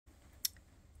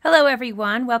Hello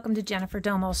everyone, welcome to Jennifer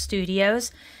Domo Studios.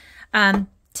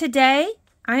 Today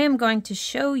I am going to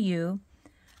show you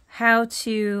how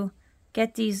to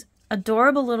get these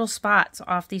adorable little spots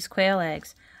off these quail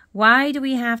eggs. Why do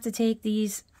we have to take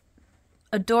these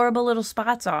adorable little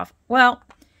spots off? Well,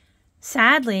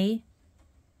 sadly,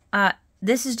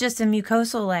 this is just a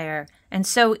mucosal layer. And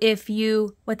so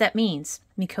what that means,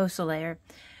 mucosal layer,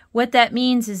 what that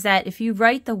means is that if you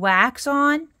write the wax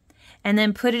on, and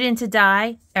then put it into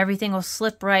dye, everything will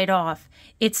slip right off.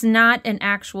 It's not an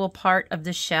actual part of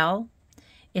the shell.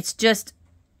 It's just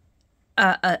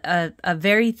a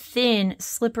very thin,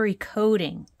 slippery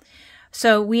coating.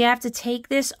 So we have to take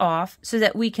this off so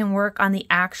that we can work on the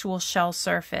actual shell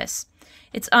surface.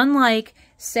 It's unlike,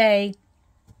 say,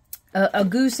 a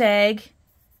goose egg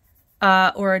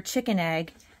or a chicken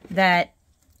egg that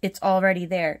it's already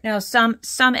there. Now, some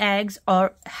eggs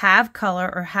have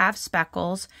color or have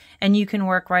speckles, and you can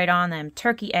work right on them.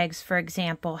 Turkey eggs, for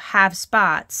example, have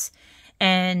spots,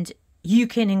 and you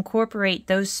can incorporate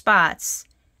those spots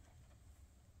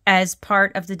as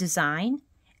part of the design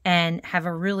and have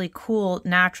a really cool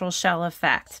natural shell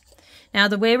effect. Now,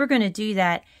 the way we're going to do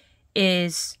that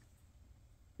is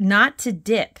not to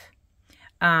dip.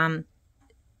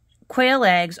 Quail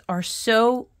eggs are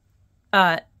so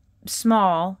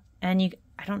small, and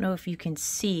I don't know if you can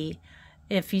see,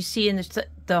 if you see in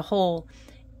the hole,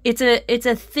 it's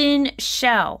a thin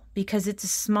shell because it's a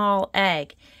small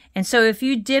egg. And so if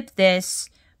you dip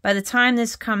this, by the time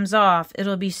this comes off,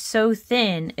 it'll be so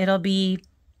thin, it'll be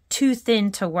too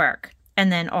thin to work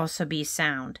and then also be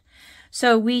sound.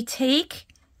 So we take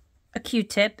a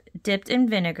Q-tip dipped in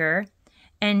vinegar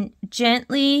and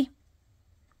gently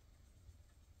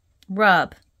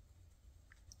rub.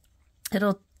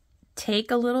 It'll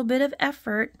take a little bit of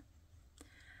effort,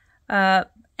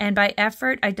 and by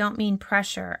effort I don't mean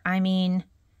pressure. I mean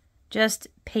just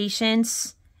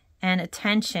patience and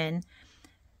attention.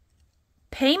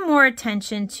 Pay more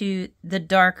attention to the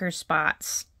darker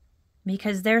spots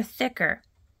because they're thicker,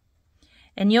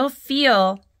 and you'll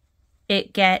feel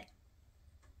it get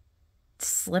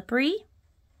slippery,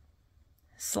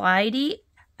 slidey.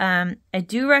 I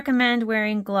do recommend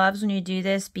wearing gloves when you do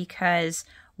this because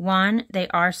one, they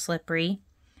are slippery,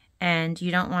 and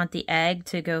you don't want the egg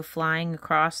to go flying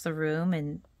across the room.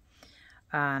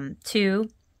 And two,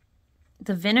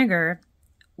 the vinegar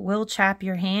will chap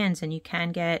your hands, and you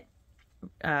can get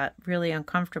really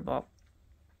uncomfortable.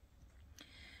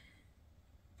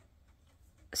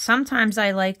 Sometimes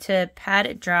I like to pat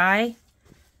it dry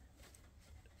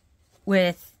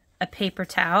with a paper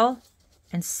towel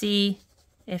and see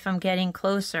if I'm getting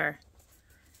closer.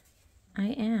 I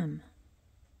am.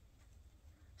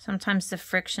 Sometimes the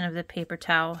friction of the paper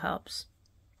towel helps.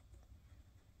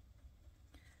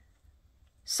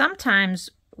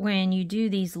 Sometimes when you do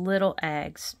these little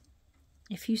eggs,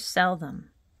 if you sell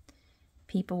them,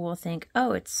 people will think,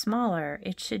 oh, it's smaller,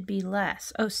 it should be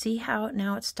less. Oh, see how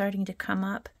now it's starting to come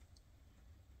up?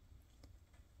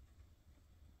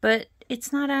 But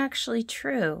it's not actually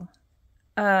true.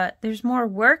 There's more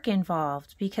work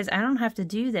involved because I don't have to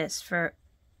do this for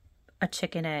a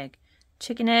chicken egg.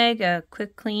 Chicken egg, a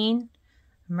quick clean,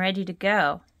 I'm ready to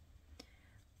go.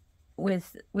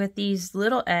 With these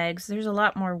little eggs, there's a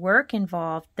lot more work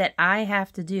involved that I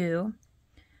have to do.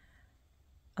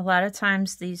 A lot of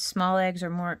times these small eggs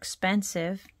are more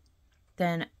expensive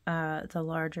than the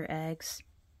larger eggs.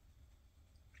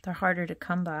 They're harder to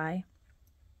come by.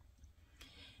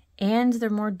 And they're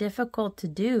more difficult to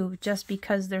do just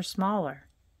because they're smaller.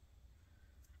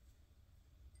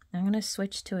 I'm going to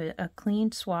switch to a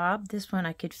clean swab. This one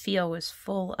I could feel was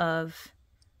full of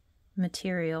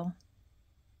material.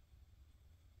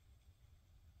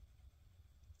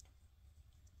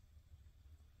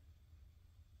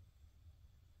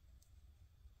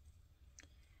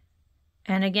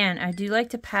 And again, I do like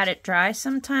to pat it dry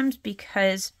sometimes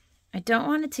because I don't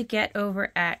want it to get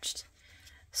over etched.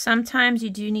 Sometimes you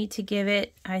do need to give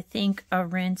it, I think, a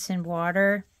rinse in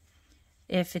water.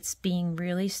 If it's being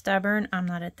really stubborn, I'm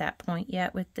not at that point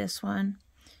yet with this one.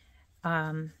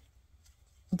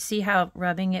 See how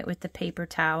rubbing it with the paper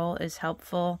towel is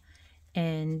helpful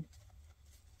in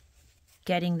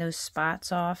getting those spots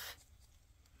off.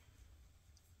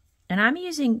 And I'm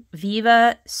using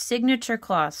Viva Signature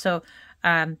Cloth. So,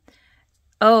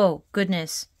 oh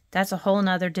goodness, that's a whole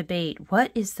nother debate.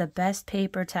 What is the best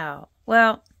paper towel?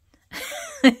 Well,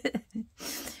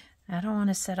 I don't want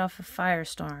to set off a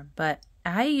firestorm, but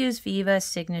I use Viva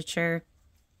Signature.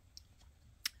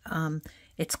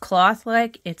 It's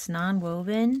cloth-like, it's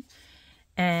non-woven,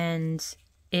 and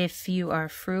if you are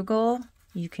frugal,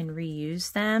 you can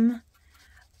reuse them.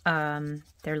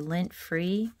 They're lint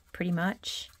free pretty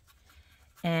much.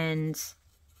 And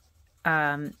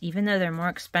even though they're more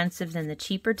expensive than the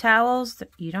cheaper towels,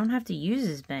 you don't have to use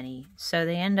as many. So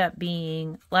they end up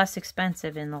being less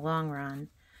expensive in the long run.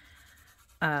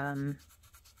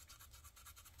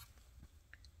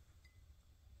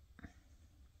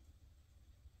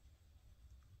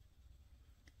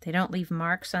 They don't leave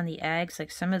marks on the eggs like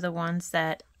some of the ones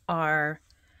that are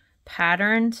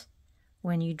patterned.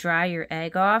 When you dry your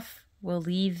egg off, will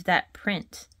leave that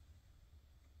print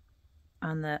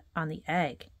on the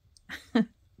egg.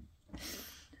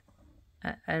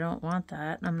 I don't want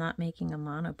that. I'm not making a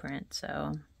monoprint,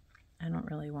 so I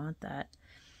don't really want that.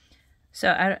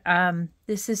 So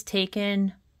this has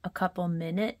taken a couple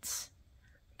minutes,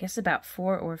 I guess about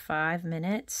 4 or 5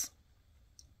 minutes.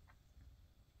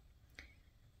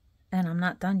 And I'm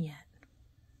not done yet.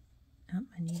 Oh,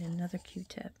 I need another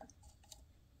Q-tip.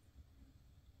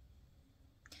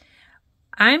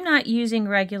 I'm not using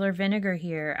regular vinegar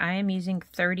here. I am using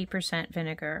 30%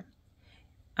 vinegar.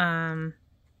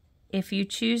 If you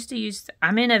choose to use,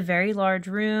 I'm in a very large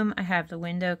room. I have the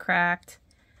window cracked.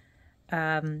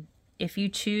 If you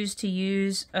choose to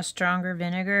use a stronger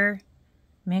vinegar,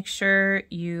 make sure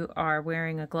you are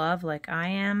wearing a glove like I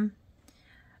am.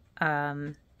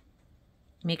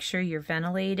 Make sure you're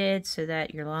ventilated so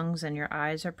that your lungs and your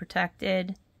eyes are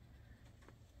protected.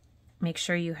 Make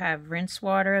sure you have rinse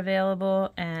water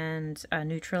available and a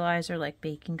neutralizer like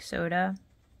baking soda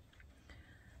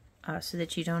so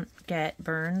that you don't get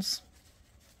burns.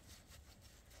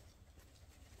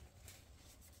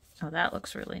 Oh, that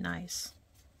looks really nice.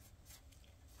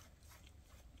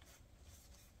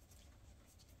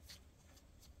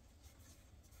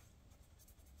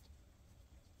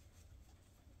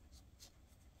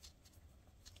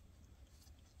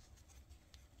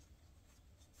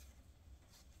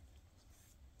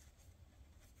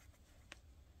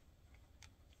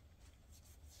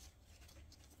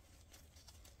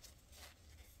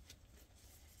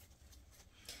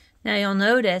 Now you'll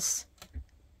notice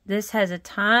this has a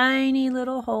tiny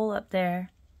little hole up there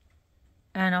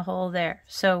and a hole there.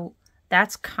 So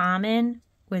that's common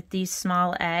with these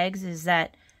small eggs, is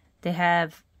that they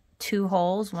have 2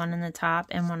 holes, one in the top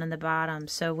and one in the bottom.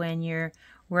 So when you're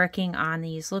working on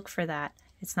these, look for that.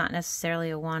 It's not necessarily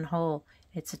a 1 hole,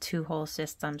 it's a 2-hole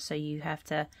system. So you have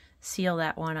to seal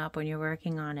that one up when you're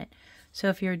working on it. So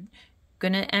if you're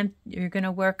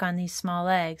gonna work on these small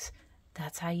eggs,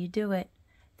 that's how you do it.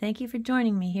 Thank you for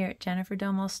joining me here at Jennifer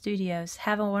Domo Studios.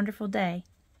 Have a wonderful day.